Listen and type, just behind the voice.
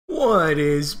What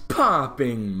is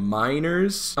popping,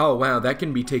 miners? Oh wow, that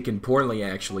can be taken poorly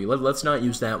actually. Let's not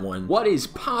use that one. What is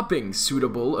popping,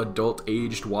 suitable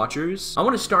adult-aged watchers? I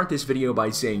want to start this video by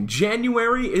saying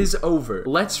January is over.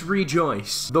 Let's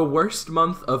rejoice. The worst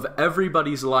month of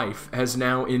everybody's life has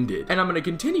now ended. And I'm going to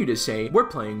continue to say we're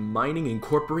playing Mining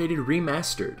Incorporated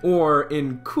Remastered. Or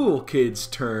in cool kids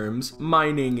terms,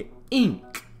 Mining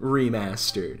Inc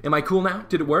Remastered. Am I cool now?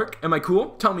 Did it work? Am I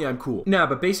cool? Tell me I'm cool. Nah,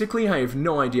 but basically I have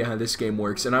no idea how this game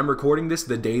works, and I'm recording this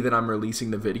the day that I'm releasing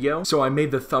the video, so I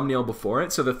made the thumbnail before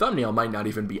it, so the thumbnail might not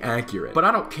even be accurate. But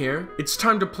I don't care. It's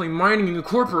time to play Mining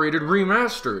Incorporated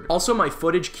Remastered. Also, my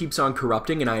footage keeps on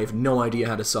corrupting, and I have no idea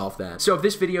how to solve that. So if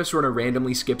this video sort of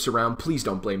randomly skips around, please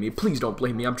don't blame me. Please don't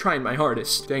blame me. I'm trying my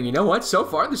hardest. Dang, you know what? So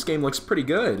far, this game looks pretty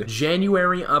good.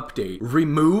 January update.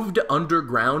 Removed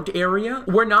underground area?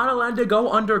 We're not allowed to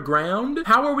go underground?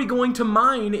 How are we going to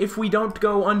mine if we don't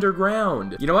go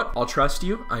underground? You know what? I'll trust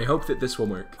you. I hope that this will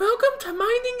work. Welcome to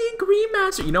Mining Inc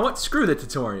Remastered. You know what? Screw the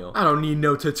tutorial. I don't need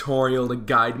no tutorial to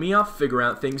guide me. I'll figure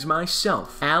out things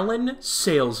myself. Alan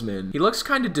Salesman. He looks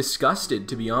kind of disgusted,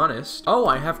 to be honest. Oh,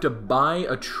 I have to buy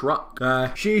a truck.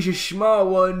 She's a small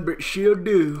one, but she'll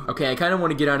do. Okay, I kind of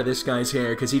want to get out of this guy's hair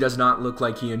because he does not look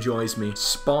like he enjoys me.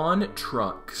 Spawn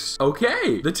trucks.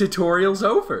 Okay, the tutorial's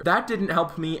over. That didn't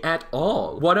help me at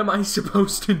all. What am I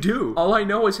supposed to do? All I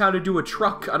know is how to do a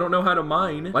truck. I don't know how to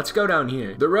mine. Let's go down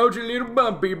here. The road's a little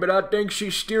bumpy, but I think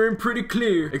she's steering pretty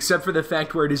clear. Except for the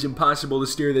fact where it is impossible to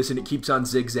steer this and it keeps on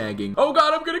zigzagging. Oh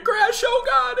god, I'm gonna crash! Oh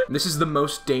god! This is the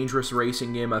most dangerous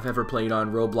racing game I've ever played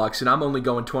on Roblox, and I'm only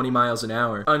going 20 miles an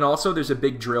hour. And also, there's a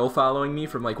big drill following me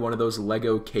from like one of those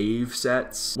Lego cave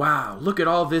sets. Wow, look at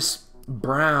all this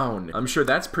brown. I'm sure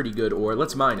that's pretty good ore.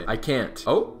 Let's mine it. I can't.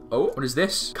 Oh, what is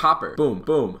this? Copper. Boom,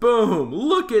 boom, boom.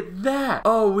 Look at that.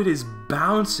 Oh, it is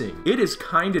bouncing. It is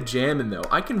kind of jamming though.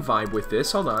 I can vibe with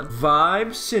this. Hold on.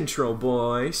 Vibe Central,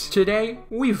 boys. Today,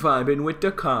 we vibing with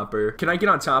the copper. Can I get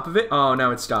on top of it? Oh,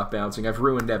 now it stopped bouncing. I've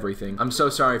ruined everything. I'm so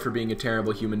sorry for being a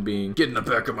terrible human being. Get in the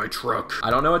back of my truck. I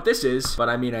don't know what this is, but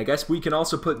I mean, I guess we can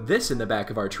also put this in the back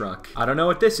of our truck. I don't know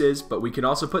what this is, but we can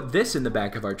also put this in the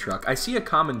back of our truck. I see a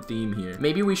common theme here.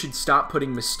 Maybe we should stop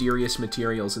putting mysterious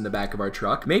materials in the back of our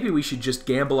truck. Maybe we should just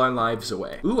gamble our lives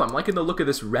away. Ooh, I'm liking the look of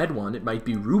this red one. It might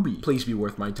be ruby. Please be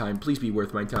worth my time. Please be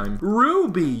worth my time.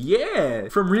 Ruby, yeah!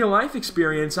 From real life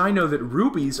experience, I know that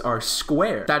rubies are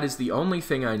square. That is the only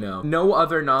thing I know. No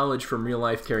other knowledge from real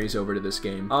life carries over to this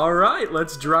game. All right,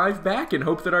 let's drive back and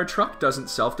hope that our truck doesn't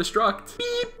self-destruct.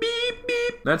 Beep, beep,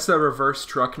 beep. That's the reverse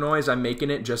truck noise. I'm making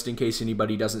it just in case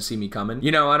anybody doesn't see me coming.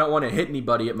 You know, I don't want to hit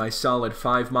anybody at my solid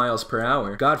 5 miles per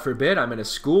hour. God forbid I'm in a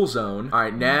school zone. All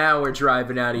right, now we're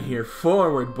driving out of here.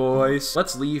 Forward, boys.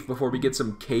 Let's leave before we get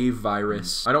some cave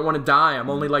virus. I don't want to die. I'm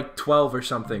only like 12 or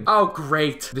something. Oh,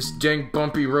 great. This dang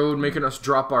bumpy road making us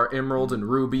drop our emerald and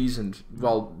rubies and,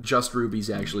 well, just rubies,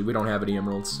 actually. We don't have any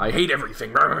emeralds. I hate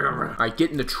everything. All right,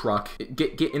 get in the truck.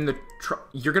 Get in the truck.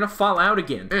 You're gonna fall out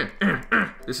again.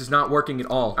 This is not working at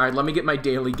all. All right, let me get my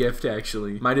daily gift,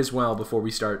 actually. Might as well before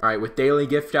we start. All right, with daily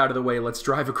gift out of the way, let's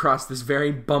drive across this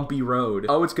very bumpy road.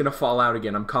 Oh, it's gonna fall out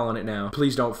again. I'm calling it now.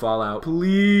 Please don't fall out.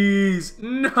 Please.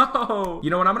 No. You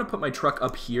know what? I'm gonna put my truck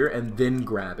up here and then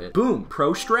grab it. Boom.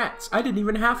 Pro strats. I didn't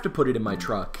even have to put it in my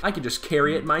truck. I could just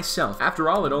carry it myself. After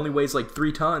all, it only weighs like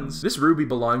 3 tons. This ruby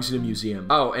belongs in a museum.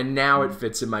 Oh, and now it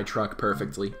fits in my truck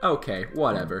perfectly. Okay,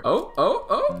 whatever.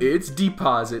 Oh. It's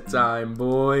deposit time,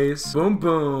 boys. Boom,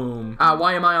 boom.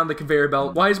 Why am I on the conveyor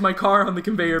belt? Why is my car on the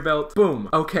conveyor belt? Boom.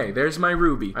 Okay, there's my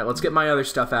ruby. All right, let's get my other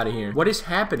stuff out of here. What is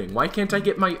happening? Why can't I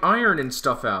get my iron and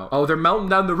stuff out? Oh, they're melting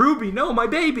down the ruby. No, my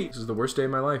baby. This is the worst day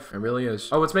of my life. It really is.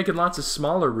 Oh, it's making lots of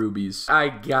smaller rubies. I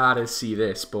gotta see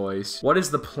this, boys. What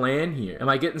is the plan here? Am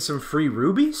I getting some free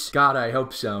rubies? God, I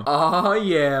hope so. Oh,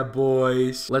 yeah,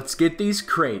 boys. Let's get these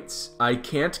crates. I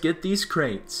can't get these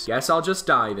crates. Guess I'll just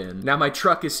die then. Now my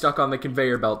truck is stuck on the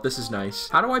conveyor belt. This is nice.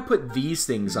 How do I put these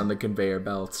things on the conveyor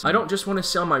belt? I don't just want to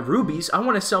sell my rubies. I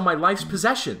want to sell my life's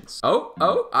possessions.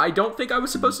 Oh, I don't think I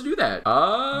was supposed to do that.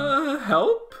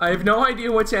 Help? I have no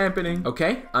idea what's happening.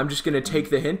 Okay, I'm just gonna take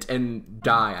the hint and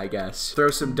die, I guess. Throw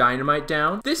some dynamite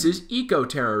down. This is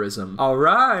eco-terrorism. All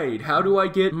right, how do I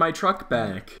get my truck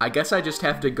back? I guess I just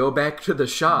have to go back to the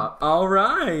shop. All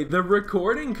right, the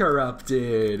recording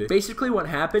corrupted. Basically what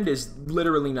happened is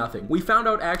literally nothing. We found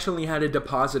out actually how to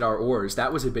deposit our ores.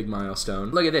 That was a big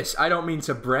milestone. Look at this. I don't mean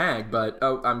to brag, but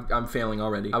oh, I'm failing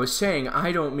already. I was saying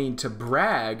I don't mean to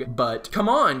brag, but come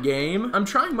on, game. I'm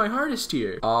trying my hardest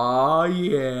here. Oh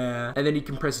yeah. And then you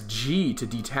can press G to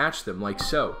detach them. like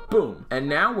so. Boom. And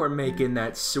now we're making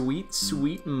that sweet,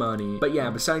 sweet money. But yeah,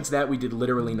 besides that, we did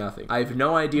literally nothing. I have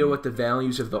no idea what the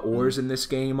values of the ores in this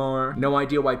game are. No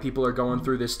idea why people are going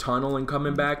through this tunnel and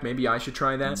coming back. Maybe I should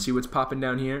try that. See what's popping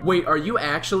down here. Wait, are you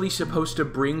actually supposed to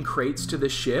bring crates to the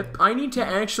ship? I need to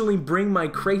actually bring my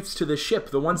crates to the ship,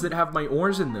 the ones that have my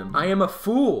ores in them. I am a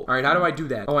fool. All right, how do I do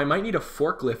that? Oh, I might need a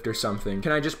forklift or something.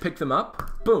 Can I just pick them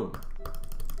up? Boom.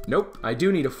 Nope, I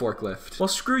do need a forklift. Well,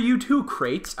 screw you too,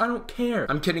 crates. I don't care.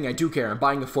 I'm kidding, I do care. I'm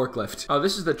buying a forklift. Oh,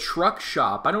 this is the truck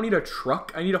shop. I don't need a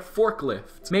truck. I need a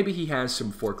forklift. Maybe he has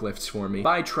some forklifts for me.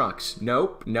 Buy trucks.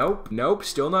 Nope, nope, nope.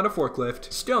 Still not a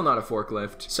forklift. Still not a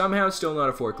forklift. Somehow still not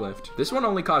a forklift. This one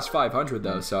only costs 500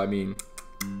 though, so I mean...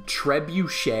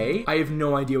 Trebuchet? I have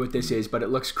no idea what this is, but it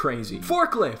looks crazy.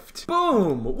 Forklift!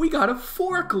 Boom! We got a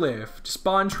forklift!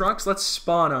 Spawn trucks? Let's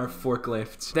spawn our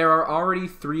forklifts. There are already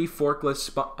 3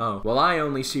 forklifts oh. Well, I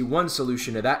only see one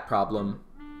solution to that problem.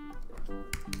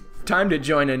 Time to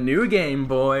join a new game,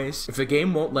 boys. If the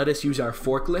game won't let us use our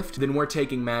forklift, then we're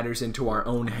taking matters into our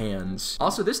own hands.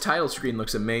 Also, this title screen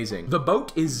looks amazing. The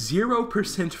boat is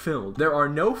 0% filled. There are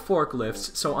no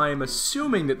forklifts, so I am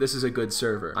assuming that this is a good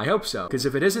server. I hope so, because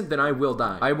if it isn't, then I will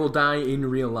die. I will die in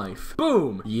real life.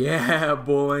 Boom! Yeah,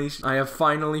 boys. I have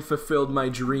finally fulfilled my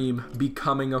dream,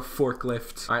 becoming a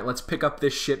forklift. All right, let's pick up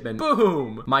this shipment.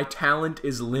 Boom! My talent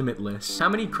is limitless. How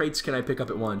many crates can I pick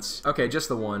up at once? Okay, just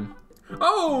the one.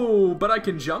 Oh, but I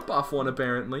can jump off one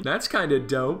apparently. That's kind of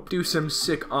dope. Do some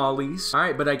sick ollies. All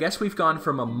right, but I guess we've gone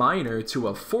from a miner to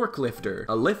a forklifter.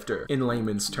 A lifter, in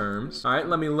layman's terms. All right,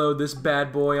 let me load this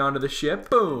bad boy onto the ship.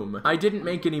 Boom. I didn't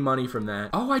make any money from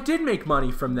that. Oh, I did make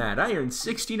money from that. I earned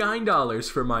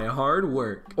 $69 for my hard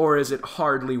work. Or is it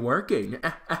hardly working?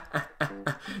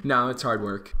 No, it's hard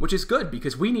work. Which is good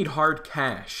because we need hard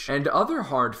cash. And other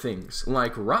hard things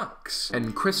like rocks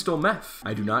and crystal meth.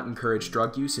 I do not encourage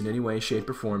drug use in any way, shape,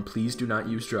 or form. Please do not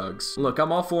use drugs. Look,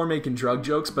 I'm all for making drug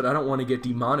jokes, but I don't want to get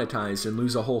demonetized and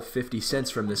lose a whole 50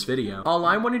 cents from this video. All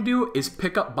I want to do is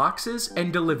pick up boxes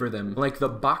and deliver them, like the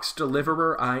box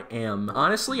deliverer I am.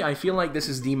 Honestly, I feel like this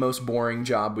is the most boring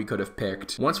job we could have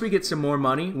picked. Once we get some more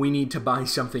money, we need to buy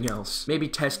something else. Maybe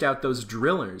test out those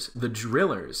drillers. The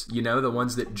drillers, you know, the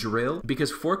ones that drill?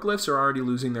 Because forklifts are already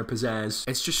losing their pizzazz.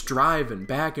 It's just driving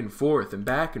back and forth and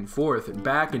back and forth and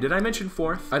back. And did I mention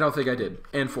forth? I don't think I did.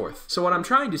 And forth. So what I'm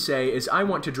trying to say is I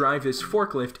want to drive this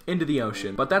forklift into the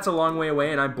ocean, but that's a long way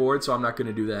away and I'm bored, so I'm not going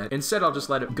to do that. Instead, I'll just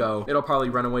let it go. It'll probably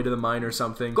run away to the mine or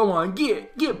something. Go on,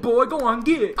 get boy, go on,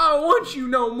 get. I don't want you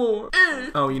no more.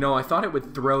 Oh, you know, I thought it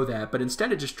would throw that, but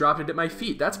instead it just dropped it at my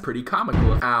feet. That's pretty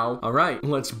comical. Ow. All right,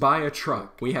 let's buy a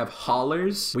truck. We have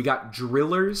haulers, we got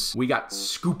drillers, we got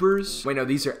scoopers. Wait, no,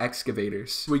 these are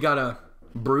excavators. We got a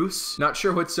Bruce. Not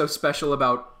sure what's so special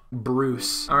about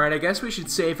Bruce. Alright, I guess we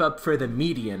should save up for the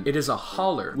median. It is a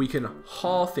hauler. We can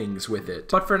haul things with it.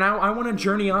 But for now, I want to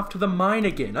journey off to the mine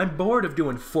again. I'm bored of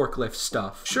doing forklift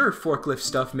stuff. Sure, forklift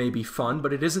stuff may be fun,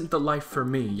 but it isn't the life for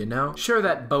me, you know? Sure,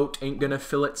 that boat ain't gonna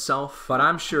fill itself, but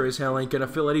I'm sure as hell ain't gonna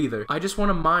fill it either. I just want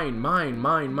to mine.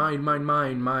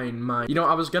 You know,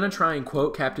 I was gonna try and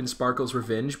quote Captain Sparkle's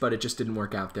Revenge, but it just didn't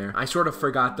work out there. I sort of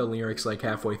forgot the lyrics like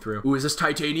halfway through. Ooh, is this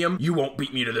titanium? You won't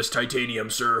beat me to this titanium,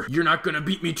 sir. You're not gonna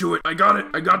beat me to it. I got it.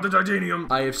 I got the titanium.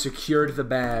 I have secured the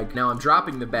bag. Now I'm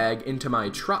dropping the bag into my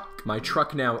truck. My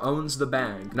truck now owns the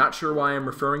bag. Not sure why I'm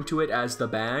referring to it as the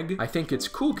bag. I think it's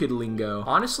cool kid lingo.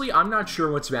 Honestly, I'm not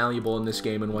sure what's valuable in this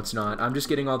game and what's not. I'm just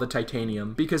getting all the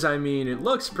titanium. Because, I mean, it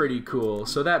looks pretty cool,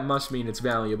 so that must mean it's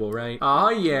valuable, right? Aw,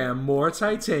 yeah, more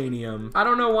titanium. I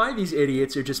don't know why these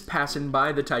idiots are just passing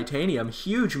by the titanium.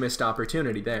 Huge missed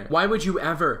opportunity there. Why would you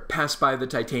ever pass by the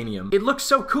titanium? It looks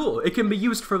so cool. It can be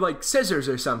used for, like, scissors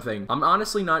or something. I'm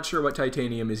honestly not sure what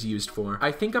titanium is used for.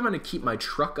 I think I'm gonna keep my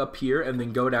truck up here and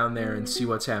then go down there and see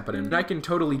what's happening. And I can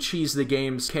totally cheese the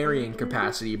game's carrying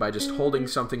capacity by just holding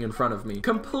something in front of me.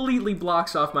 Completely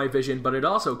blocks off my vision, but it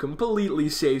also completely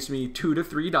saves me $2 to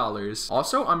 $3.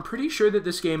 Also, I'm pretty sure that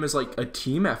this game is like a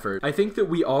team effort. I think that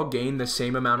we all gain the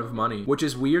same amount of money, which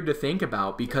is weird to think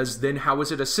about because then how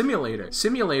is it a simulator?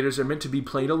 Simulators are meant to be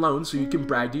played alone so you can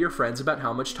brag to your friends about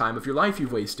how much time of your life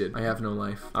you've wasted. I have no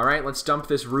life. All right, let's dump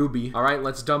this ruby. All right,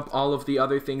 let's dump all of the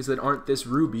other things that aren't this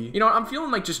ruby. You know what? I'm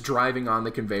feeling like just driving on the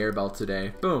conveyor belt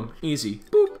today. Boom. Easy.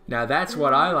 Boop. Now that's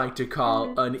what I like to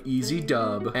call an easy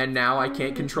dub. And now I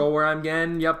can't control where I'm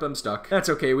getting. Yep, I'm stuck. That's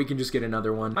okay, we can just get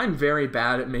another one. I'm very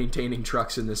bad at maintaining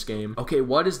trucks in this game. Okay,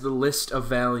 what is the list of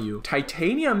value?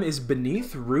 Titanium is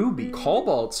beneath ruby.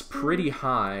 Cobalt's pretty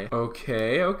high.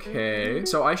 Okay.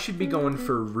 So I should be going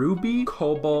for ruby,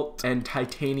 cobalt, and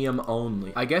titanium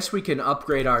only. I guess we can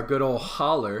upgrade our good old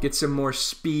hauler, get some more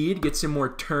speed, get some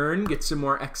more turn, get some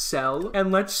more excel, and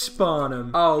let's spawn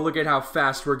him. Oh, look at how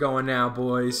fast we're going now,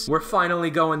 boys. We're finally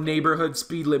going neighborhood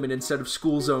speed limit instead of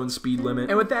school zone speed limit.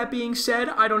 And with that being said,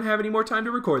 I don't have any more time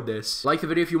to record this. Like the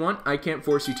video if you want, I can't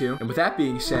force you to. And with that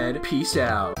being said, peace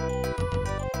out.